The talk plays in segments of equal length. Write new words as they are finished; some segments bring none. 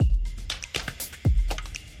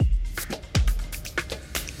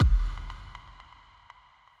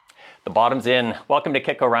The bottom's in. Welcome to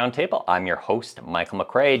Kitco Roundtable. I'm your host, Michael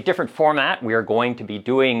McRae. Different format. We are going to be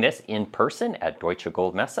doing this in person at Deutsche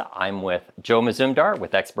Goldmesse. I'm with Joe Mazumdar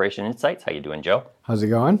with Exploration Insights. How you doing, Joe? How's it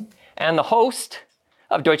going? And the host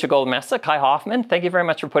of Deutsche Goldmesse, Kai Hoffmann. Thank you very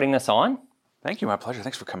much for putting this on. Thank you. My pleasure.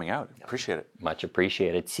 Thanks for coming out. Appreciate it. Much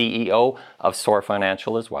appreciated. CEO of SOAR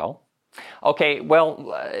Financial as well. Okay,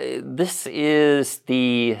 well, this is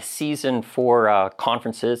the season for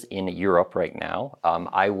conferences in Europe right now.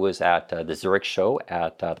 I was at the Zurich show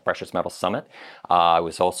at the Precious Metals Summit. I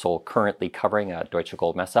was also currently covering Deutsche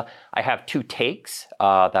Goldmesse. I have two takes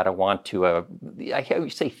that I want to, I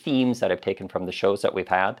would say themes that I've taken from the shows that we've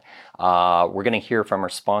had. We're going to hear from our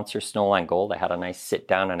sponsor, Snowline Gold. I had a nice sit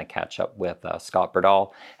down and a catch up with Scott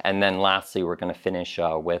Berdal. And then lastly, we're going to finish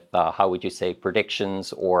with, how would you say,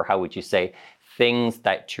 predictions, or how would you say things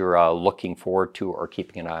that you're looking forward to or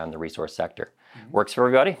keeping an eye on the resource sector. Works for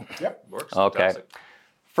everybody? Yep, works. Okay. Fantastic.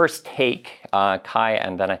 First take, Kai,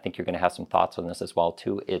 and then I think you're going to have some thoughts on this as well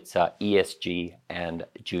too. It's ESG and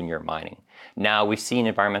junior mining. Now, we've seen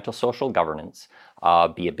environmental social governance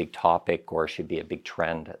be a big topic, or should be a big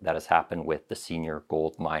trend that has happened with the senior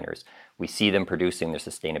gold miners. We see them producing their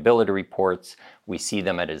sustainability reports. We see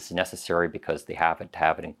them as necessary because they have to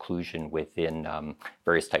have an inclusion within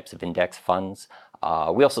various types of index funds.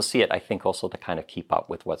 We also see it, I think, also to kind of keep up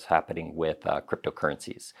with what's happening with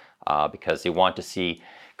cryptocurrencies, because they want to see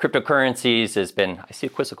cryptocurrencies has been, I see a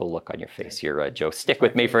quizzical look on your face here, Joe. Stick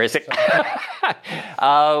with me for a second.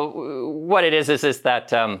 What it is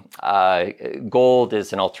that gold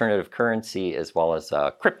is an alternative currency, as well as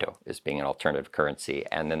crypto is being an alternative currency.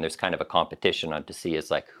 And then there's kind of a competition on to see is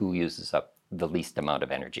like who uses up the least amount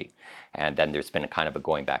of energy. And then there's been a kind of a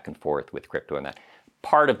going back and forth with crypto and that.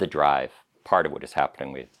 Part of the drive, part of what is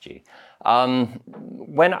happening with G.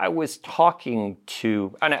 When I was talking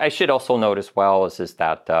to, and I should also note as well, is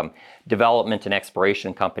that development and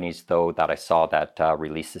exploration companies, though, that I saw that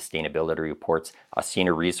release sustainability reports,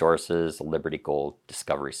 Ascena Resources, Liberty Gold,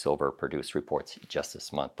 Discovery Silver produced reports just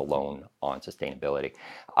this month alone on sustainability.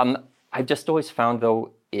 I've just always found,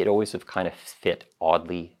 though, it always have kind of fit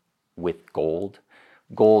oddly with gold.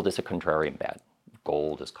 Gold is a contrarian bet.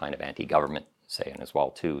 Gold is kind of anti-government saying as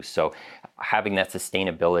well too. So having that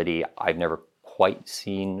sustainability, I've never quite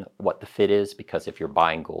seen what the fit is, because if you're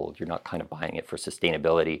buying gold, you're not kind of buying it for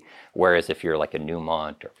sustainability. Whereas if you're like a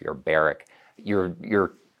Newmont or if you're a Barrick,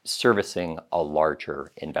 you're servicing a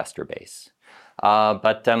larger investor base.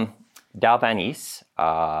 But Dow Van Ees,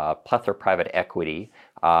 Plethora Private Equity,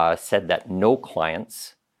 said that no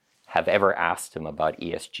clients have ever asked him about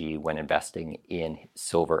ESG when investing in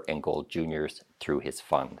silver and gold juniors through his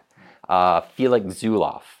fund. Felix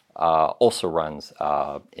Zulauf also runs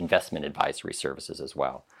investment advisory services as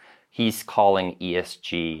well. He's calling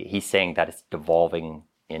ESG, he's saying that it's devolving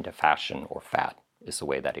into fashion or fad, is the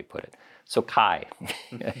way that he put it. So Kai,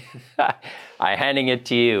 I'm handing it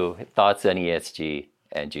to you. Thoughts on ESG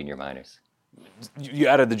and junior miners? You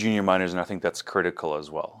added the junior miners, and I think that's critical as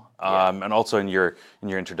well. And also in your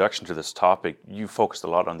introduction to this topic, you focused a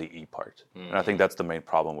lot on the E part. And I think that's the main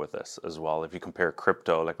problem with this as well. If you compare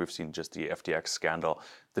crypto, like we've seen just the FTX scandal,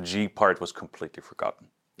 the G part was completely forgotten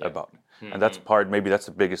about. And that's maybe that's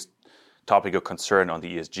the biggest topic of concern on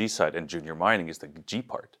the ESG side and junior mining is the G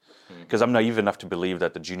part. Because I'm naive enough to believe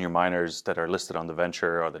that the junior miners that are listed on the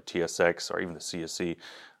Venture or the TSX or even the CSE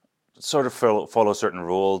sort of follow certain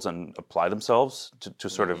rules and apply themselves to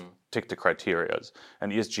sort of tick the criterias.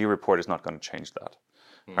 And ESG report is not going to change that,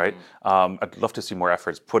 right? I'd love to see more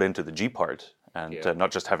efforts put into the G part, and not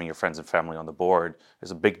just having your friends and family on the board is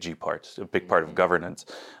a big G part, a big part of governance.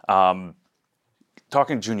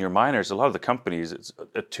 Talking junior miners, a lot of the companies, it's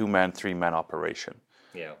a 2-man, 3-man operation.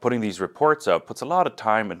 Putting these reports up puts a lot of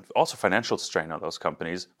time and also financial strain on those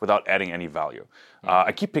companies without adding any value.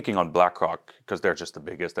 I keep picking on BlackRock because they're just the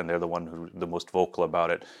biggest and they're the one who's the most vocal about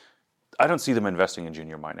it. I don't see them investing in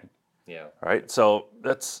junior mining. Right? So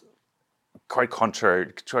that's quite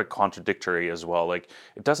contradictory as well. Like,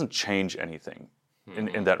 it doesn't change anything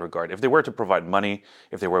in that regard. If they were to provide money,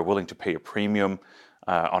 if they were willing to pay a premium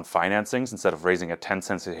on financings, instead of raising at 10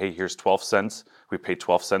 cents, say, hey, here's 12 cents, we pay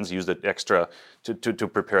 12 cents, use the extra to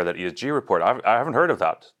prepare that ESG report. I haven't heard of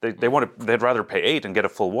that. They'd rather pay 8 and get a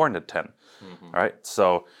full warrant at 10, right?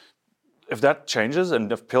 So if that changes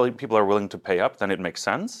and if people are willing to pay up, then it makes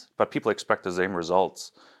sense. But people expect the same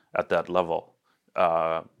results at that level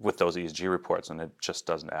with those ESG reports, and it just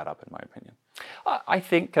doesn't add up, in my opinion. I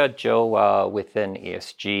think, Joe, within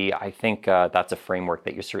ESG, I think that's a framework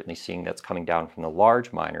that you're certainly seeing that's coming down from the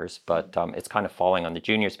large miners, but it's kind of falling on the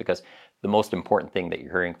juniors because the most important thing that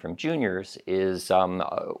you're hearing from juniors is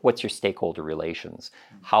what's your stakeholder relations?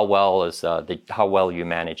 How well is how well are you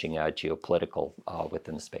managing geopolitical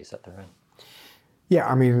within the space that they're in? Yeah,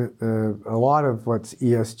 I mean, a lot of what's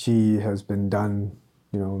ESG has been done,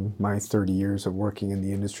 my 30 years of working in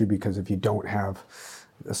the industry, because if you don't have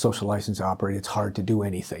a social license to operate, it's hard to do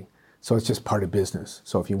anything. So it's just part of business.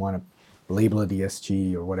 So if you want to label it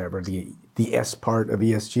ESG or whatever, the S part of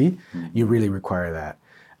ESG, you really require that.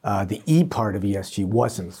 The E part of ESG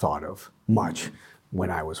wasn't thought of much when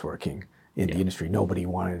I was working in the industry. Nobody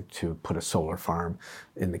wanted to put a solar farm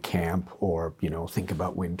in the camp or, think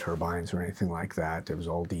about wind turbines or anything like that. It was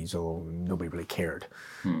all diesel and nobody really cared.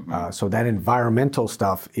 So that environmental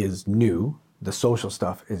stuff is new. The social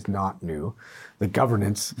stuff is not new. The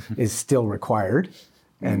governance is still required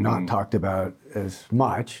and not talked about as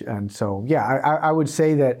much. And so, I would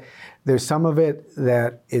say that there's some of it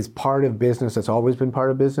that is part of business, that's always been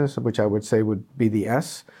part of business, which I would say would be the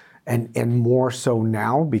S, and more so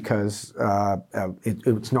now because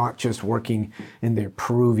it's not just working in the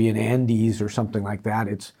Peruvian Andes or something like that.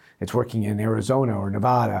 It's working in Arizona or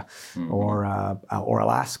Nevada or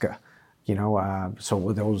Alaska.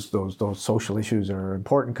 So those social issues are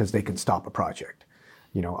important because they can stop a project.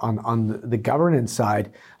 On the governance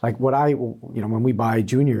side, like when we buy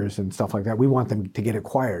juniors and stuff like that, we want them to get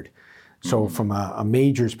acquired. So from a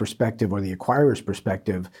major's perspective or the acquirer's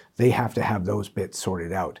perspective, they have to have those bits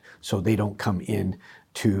sorted out so they don't come in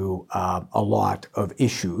to a lot of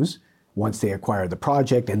issues once they acquire the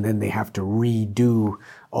project, and then they have to redo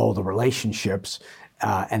all the relationships.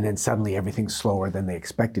 And then suddenly everything's slower than they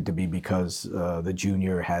expect it to be because the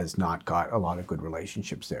junior has not got a lot of good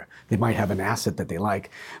relationships there. They might have an asset that they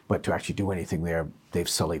like, but to actually do anything there, they've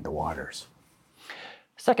sullied the waters.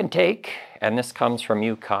 Second take, and this comes from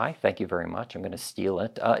you, Kai. Thank you very much. I'm going to steal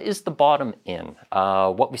it. Is the bottom in?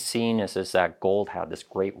 What we've seen is that gold had this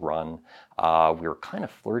great run. We were kind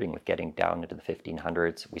of flirting with getting down into the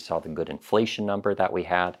 1500s. We saw the good inflation number that we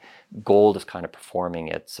had. Gold is kind of performing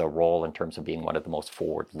its role in terms of being one of the most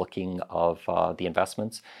forward-looking of the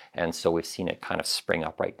investments. And so we've seen it kind of spring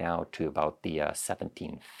up right now to about the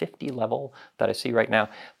 1750 level that I see right now.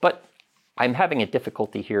 But I'm having a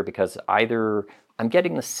difficulty here because either I'm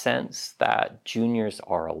getting the sense that juniors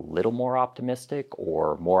are a little more optimistic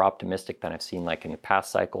or more optimistic than I've seen like in the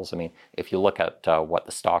past cycles. I mean, if you look at what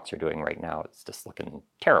the stocks are doing right now, it's just looking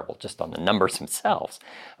terrible just on the numbers themselves.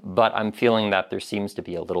 But I'm feeling that there seems to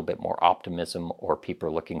be a little bit more optimism or people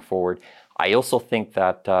are looking forward. I also think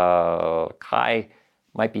that Kai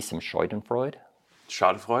might be some Schadenfreude.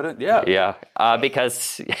 Schadenfreude? Yeah. Yeah,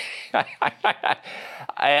 because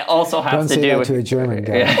I also have Don't to say do that with to a German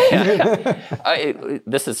guy.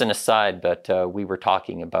 This is an aside, but we were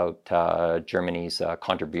talking about Germany's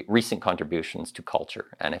recent contributions to culture,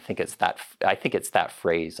 and I think it's that. I think it's that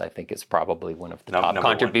phrase. I think it's probably one of the top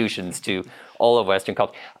contributions to all of Western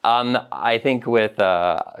culture. I think with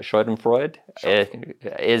Schadenfreude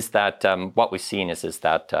is that what we've seen is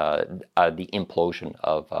that the implosion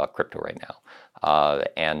of crypto right now.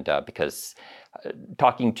 Because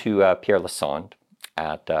talking to Pierre Lassonde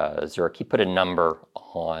at Zurich, he put a number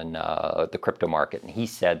on the crypto market, and he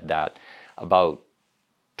said that about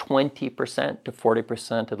 20% to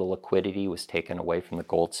 40% of the liquidity was taken away from the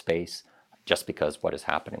gold space just because what is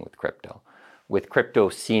happening with crypto. With crypto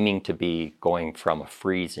seeming to be going from a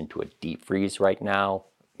freeze into a deep freeze right now,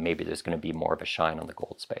 maybe there's going to be more of a shine on the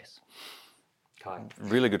gold space.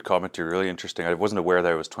 Really good commentary, really interesting. I wasn't aware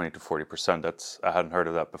that it was 20 to 40%. I hadn't heard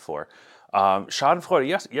of that before.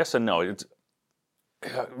 Schadenfreude, yes and no.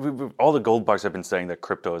 All the gold bugs have been saying that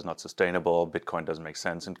crypto is not sustainable. Bitcoin doesn't make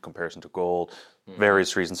sense in comparison to gold.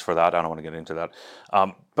 Various reasons for that. I don't want to get into that.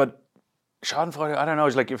 But Schadenfreude, I don't know.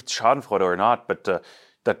 It's like if it's Schadenfreude or not, but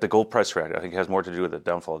that the gold price react, I think, has more to do with the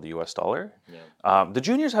downfall of the US dollar. Yeah. The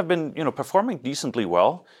juniors have been, performing decently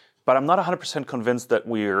well, but I'm not 100% convinced that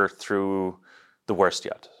we're through the worst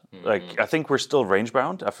yet. Like, I think we're still range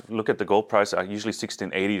bound. If you look at the gold price, usually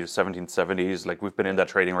 1680 to 1770s. Like, we've been in that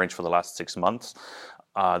trading range for the last 6 months.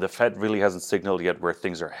 The Fed really hasn't signaled yet where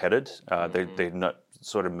things are headed. They've not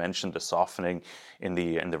sort of mentioned the softening in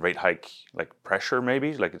the rate hike, like pressure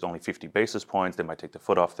maybe. Like, it's only 50 basis points. They might take the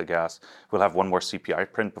foot off the gas. We'll have one more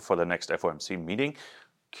CPI print before the next FOMC meeting.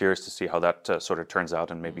 Curious to see how that sort of turns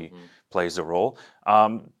out and maybe plays a role.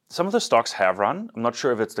 Some of the stocks have run. I'm not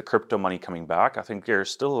sure if it's the crypto money coming back. I think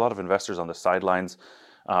there's still a lot of investors on the sidelines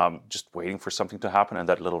just waiting for something to happen. And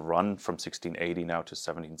that little run from 1680 now to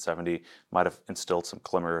 1770 might have instilled some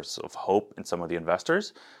glimmers of hope in some of the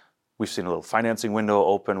investors. We've seen a little financing window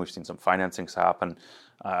open. We've seen some financings happen.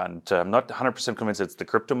 And I'm not 100% convinced it's the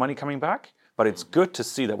crypto money coming back, but it's good to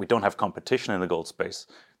see that we don't have competition in the gold space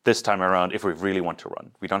this time around if we really want to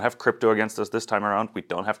run. We don't have crypto against us this time around. We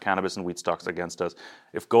don't have cannabis and wheat stocks against us.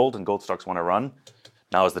 If gold and gold stocks want to run,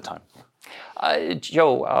 now is the time.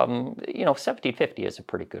 Joe, 1750 is a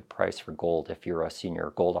pretty good price for gold if you're a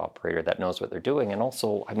senior gold operator that knows what they're doing. And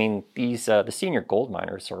also, I mean, these the senior gold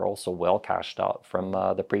miners are also well cashed out from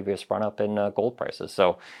the previous run up in gold prices.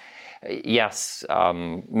 So, yes,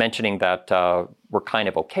 mentioning that we're kind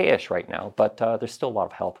of okayish right now, but there's still a lot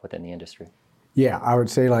of health within the industry. Yeah, I would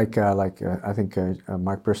say I think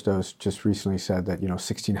Mark Bristow just recently said that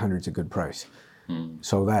 1600 is a good price.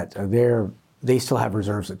 So that they still have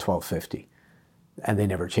reserves at 1250, and they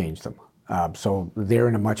never changed them. So they're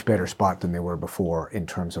in a much better spot than they were before in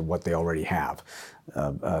terms of what they already have.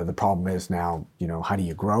 The problem is now, how do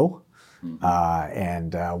you grow?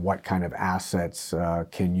 And what kind of assets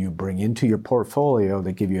can you bring into your portfolio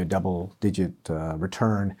that give you a double-digit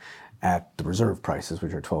return at the reserve prices,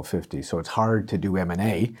 which are 1250. So it's hard to do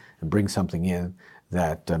M&A and bring something in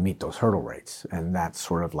that meet those hurdle rates. And that's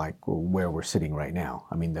sort of like where we're sitting right now.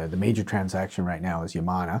 I mean, the major transaction right now is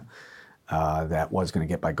Yamana that was going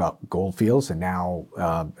to get by Gold Fields, and now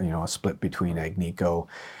a split between Agnico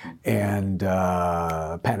and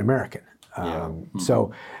Pan American.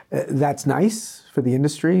 So that's nice for the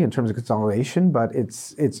industry in terms of consolidation, but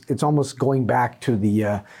it's almost going back to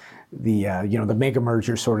the mega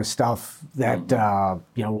merger sort of stuff that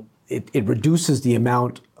it reduces the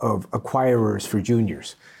amount of acquirers for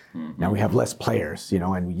juniors. Now we have less players,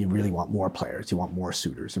 and you really want more players. You want more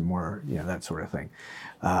suitors and more, that sort of thing.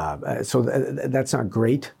 So that's not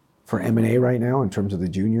great for M&A right now in terms of the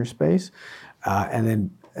junior space. And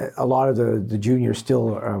then a lot of the juniors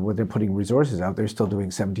still, when they're putting resources out, they're still doing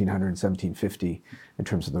 1700 and 1750 in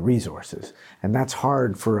terms of the resources. And that's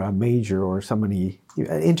hard for a major or somebody,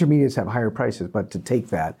 intermediates have higher prices, but to take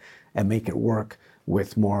that and make it work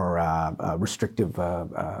with more restrictive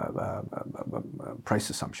price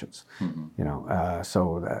assumptions,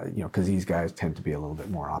 because these guys tend to be a little bit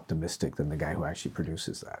more optimistic than the guy who actually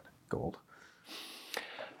produces that gold.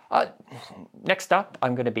 Next up,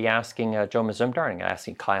 I'm going to be asking Joe Mazumdar and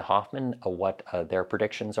asking Kai Hoffman what their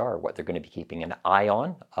predictions are, what they're going to be keeping an eye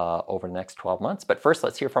on over the next 12 months. But first,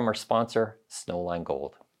 let's hear from our sponsor, Snowline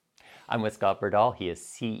Gold. I'm with Scott Berdahl. He is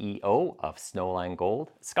CEO of Snowline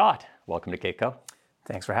Gold. Scott, welcome to Kitco.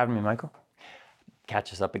 Thanks for having me, Michael.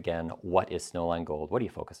 Catch us up again. What is Snowline Gold? What are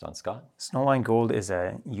you focused on, Scott? Snowline Gold is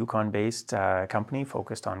a Yukon-based company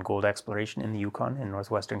focused on gold exploration in the Yukon in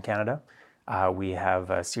northwestern Canada. We have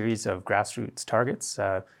a series of grassroots targets,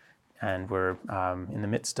 and we're in the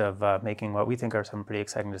midst of making what we think are some pretty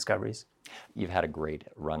exciting discoveries. You've had a great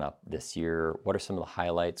run-up this year. What are some of the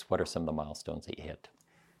highlights? What are some of the milestones that you hit?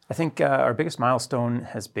 I think our biggest milestone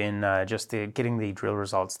has been just getting the drill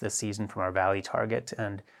results this season from our Valley target,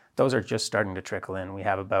 and those are just starting to trickle in. We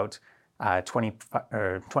have about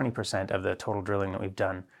 20% of the total drilling that we've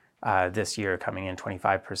done this year coming in,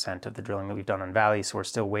 25% of the drilling that we've done on Valley, so we're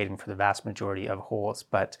still waiting for the vast majority of holes,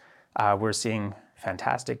 but we're seeing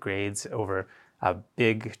fantastic grades over a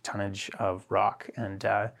big tonnage of rock and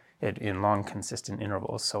in long, consistent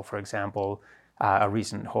intervals. So for example, a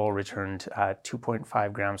recent hole returned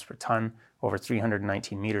 2.5 grams per ton over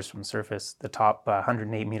 319 meters from surface. The top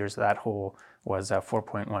 108 meters of that hole was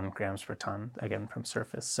 4.1 grams per ton, again from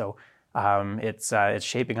surface. So it's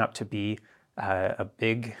shaping up to be a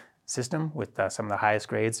big system with some of the highest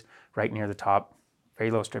grades right near the top, very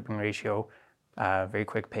low stripping ratio, very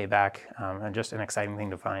quick payback, and just an exciting thing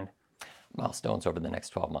to find. Milestones over the next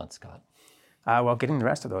 12 months, Scott. Well, getting the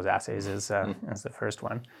rest of those assays is the first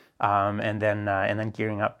one, and then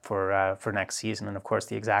gearing up for next season. And of course,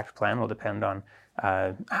 the exact plan will depend on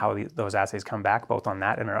how those assays come back, both on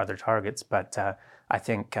that and our other targets. But I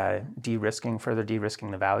think further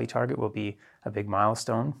de-risking the Valley target will be a big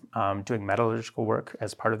milestone. Doing metallurgical work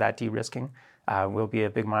as part of that de-risking will be a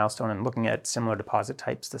big milestone. And looking at similar deposit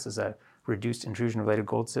types, this is a reduced intrusion-related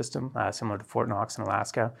gold system, similar to Fort Knox in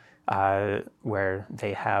Alaska, where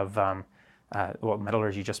they have.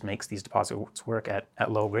 Metallurgy just makes these deposits work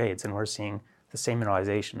at low grades, and we're seeing the same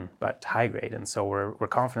mineralization but high grade. And so we're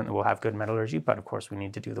confident that we'll have good metallurgy, but of course we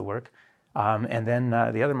need to do the work. And then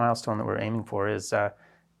the other milestone that we're aiming for is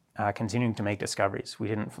continuing to make discoveries. We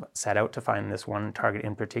didn't set out to find this one target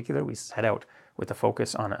in particular. We set out with a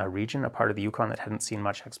focus on a region, a part of the Yukon that hadn't seen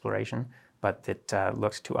much exploration, but that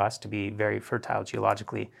looks to us to be very fertile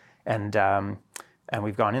geologically. And And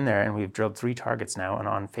we've gone in there and we've drilled 3 targets now. And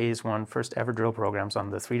on phase 1, first ever drill programs on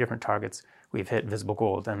the 3 different targets, we've hit visible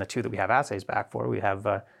gold. And the 2 that we have assays back for, we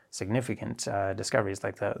have significant discoveries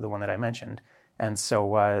like the one that I mentioned. And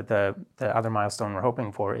so the other milestone we're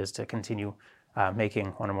hoping for is to continue making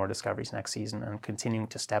 1 or more discoveries next season and continuing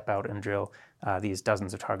to step out and drill these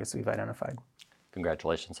dozens of targets that we've identified.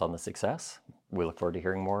 Congratulations on the success. We look forward to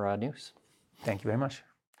hearing more news. Thank you very much.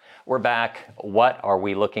 We're back. What are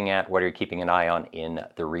we looking at? What are you keeping an eye on in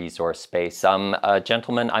the resource space?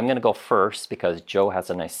 Gentlemen, I'm going to go first because Joe has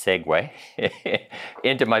a nice segue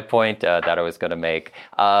into my point that I was going to make.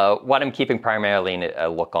 What I'm keeping primarily a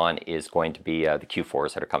look on is going to be the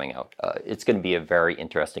Q4s that are coming out. It's going to be a very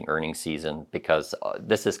interesting earnings season because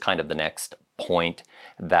this is kind of the next point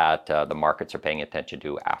that the markets are paying attention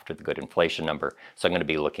to after the good inflation number. So I'm going to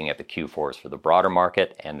be looking at the Q4s for the broader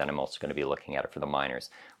market, and then I'm also going to be looking at it for the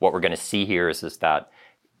miners. What we're going to see here is that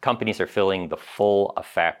companies are feeling the full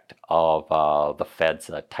effect of the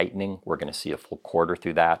Fed's tightening. We're going to see a full quarter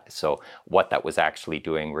through that. So what that was actually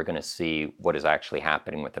doing, we're going to see what is actually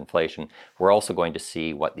happening with inflation. We're also going to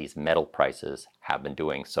see what these metal prices have been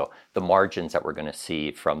doing. So the margins that we're going to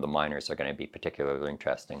see from the miners are going to be particularly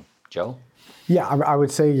interesting. Joe? Yeah, I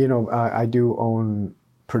would say, I do own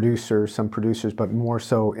some producers, but more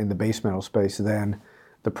so in the base metal space than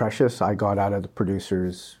the precious. I got out of the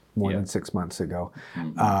producers more than 6 months ago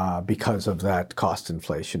because of that cost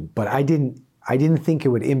inflation. But I didn't think it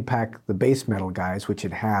would impact the base metal guys, which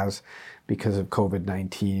it has because of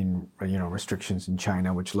COVID-19, restrictions in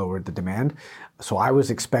China, which lowered the demand. So I was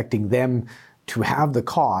expecting them to have the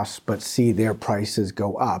costs, but see their prices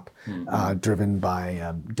go up, driven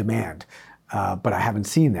by demand. But I haven't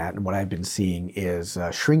seen that. And what I've been seeing is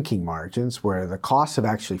shrinking margins where the costs have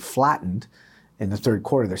actually flattened in the third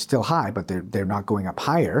quarter. They're still high, but they're not going up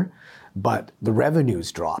higher, but the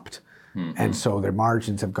revenues dropped. And so their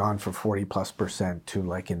margins have gone from 40+% to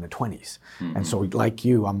like in the 20s. And so like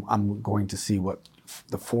you, I'm going to see what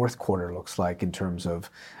the fourth quarter looks like in terms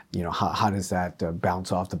of, how does that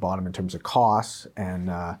bounce off the bottom in terms of costs and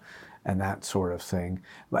that sort of thing.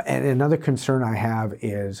 And another concern I have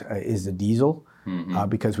is the diesel,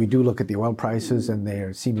 because we do look at the oil prices and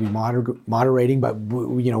they seem to be moderating, but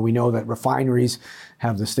we know that refineries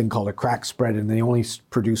have this thing called a crack spread, and they only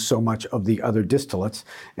produce so much of the other distillates,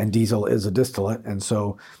 and diesel is a distillate, and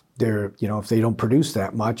so they're, if they don't produce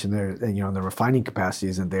that much and the refining capacity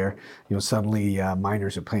isn't there, suddenly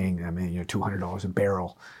miners are paying $200 a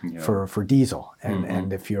barrel for diesel,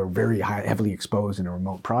 and if you're very heavily exposed in a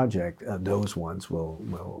remote project, those ones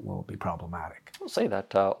will be problematic. I'll say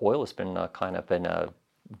that oil has been kind of in a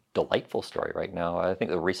delightful story right now. I think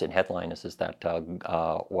the recent headline is that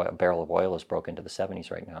a barrel of oil is broken into the 70s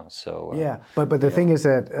right now. So but the thing is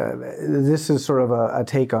that this is sort of a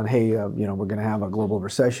take on, hey, we're going to have a global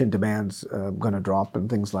recession, demand's going to drop and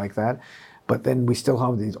things like that. But then we still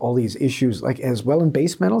have all these issues, like as well in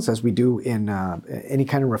base metals as we do in any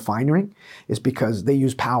kind of refining, is because they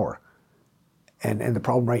use power. And the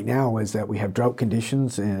problem right now is that we have drought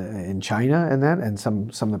conditions in China and some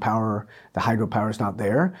of the hydropower is not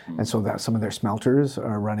there. And so that some of their smelters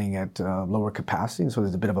are running at lower capacity. And so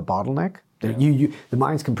there's a bit of a bottleneck. The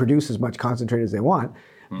mines can produce as much concentrate as they want,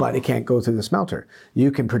 but it can't go through the smelter. You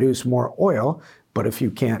can produce more oil, but if you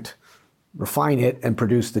can't refine it and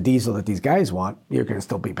produce the diesel that these guys want, you're going to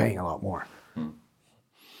still be paying a lot more.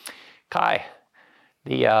 Kai,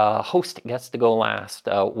 the host gets to go last.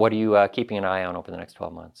 What are you keeping an eye on over the next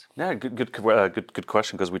 12 months? Yeah, good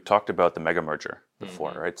question, because we talked about the mega merger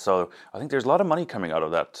before, right? So I think there's a lot of money coming out of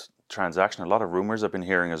that transaction. A lot of rumors I've been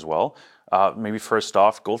hearing as well. Maybe first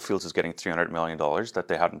off, Gold Fields is getting $300 million that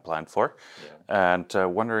they hadn't planned for, and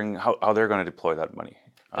wondering how they're going to deploy that money.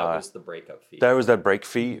 That was the breakup fee. That was that break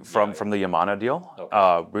fee from the Yamana deal.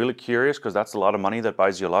 Okay. Really curious, because that's a lot of money that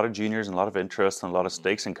buys you a lot of juniors and a lot of interest and a lot of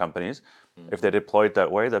stakes in companies. If they deployed that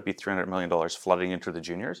way, that'd be $300 million flooding into the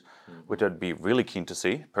juniors, which I'd be really keen to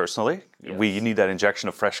see, personally. Yes. We need that injection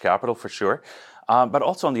of fresh capital for sure. But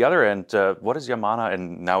also on the other end, what is Yamana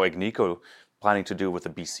and now Agnico planning to do with the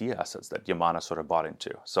BC assets that Yamana sort of bought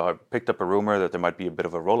into? So I picked up a rumor that there might be a bit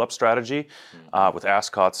of a roll-up strategy with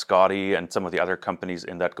Ascot, Scotty, and some of the other companies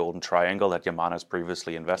in that golden triangle that Yamana's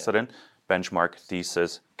previously invested in. Benchmark,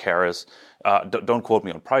 Thesis, Caris. Don't quote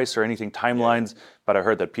me on price or anything, timelines, but I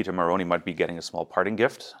heard that Peter Marrone might be getting a small parting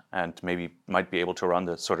gift and maybe might be able to run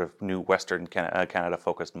the sort of new Western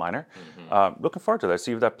Canada-focused miner. Looking forward to that,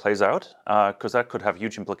 see if that plays out, because that could have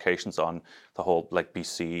huge implications on the whole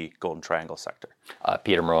BC Golden Triangle sector.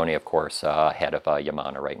 Peter Marrone, of course, head of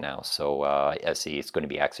Yamana right now, so as he's going to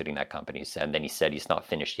be exiting that company, and then he said he's not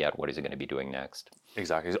finished yet. What is he going to be doing next?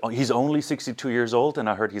 Exactly. He's only 62 years old, and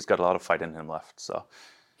I heard he's got a lot of fight in him left. So,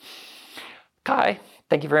 Kai,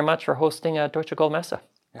 thank you very much for hosting Deutsche Gold Messe.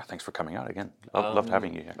 Yeah, thanks for coming out again. Loved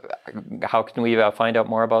having you here. How can we find out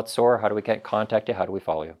more about SOAR? How do we get contact you? How do we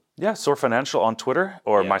follow you? Yeah, SOAR Financial on Twitter,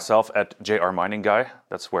 or myself at JR Mining Guy.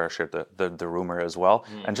 That's where I shared the rumor as well.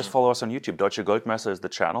 And just follow us on YouTube. Deutsche Goldmesse is the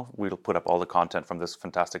channel. We'll put up all the content from this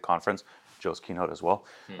fantastic conference, Joe's keynote as well.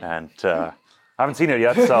 And I haven't seen it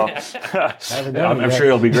yet, so I'm sure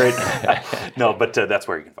it'll be great. No, but that's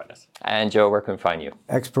where you can find us. And Joe, where can we find you?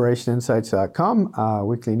 explorationinsights.com,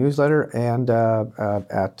 weekly newsletter, and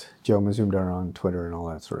at Joe Mazumdar on Twitter and all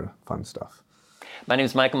that sort of fun stuff. My name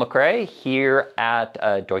is Michael McRae here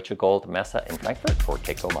at Deutsche Gold Messe in Frankfurt for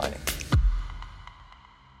Keiko Mining.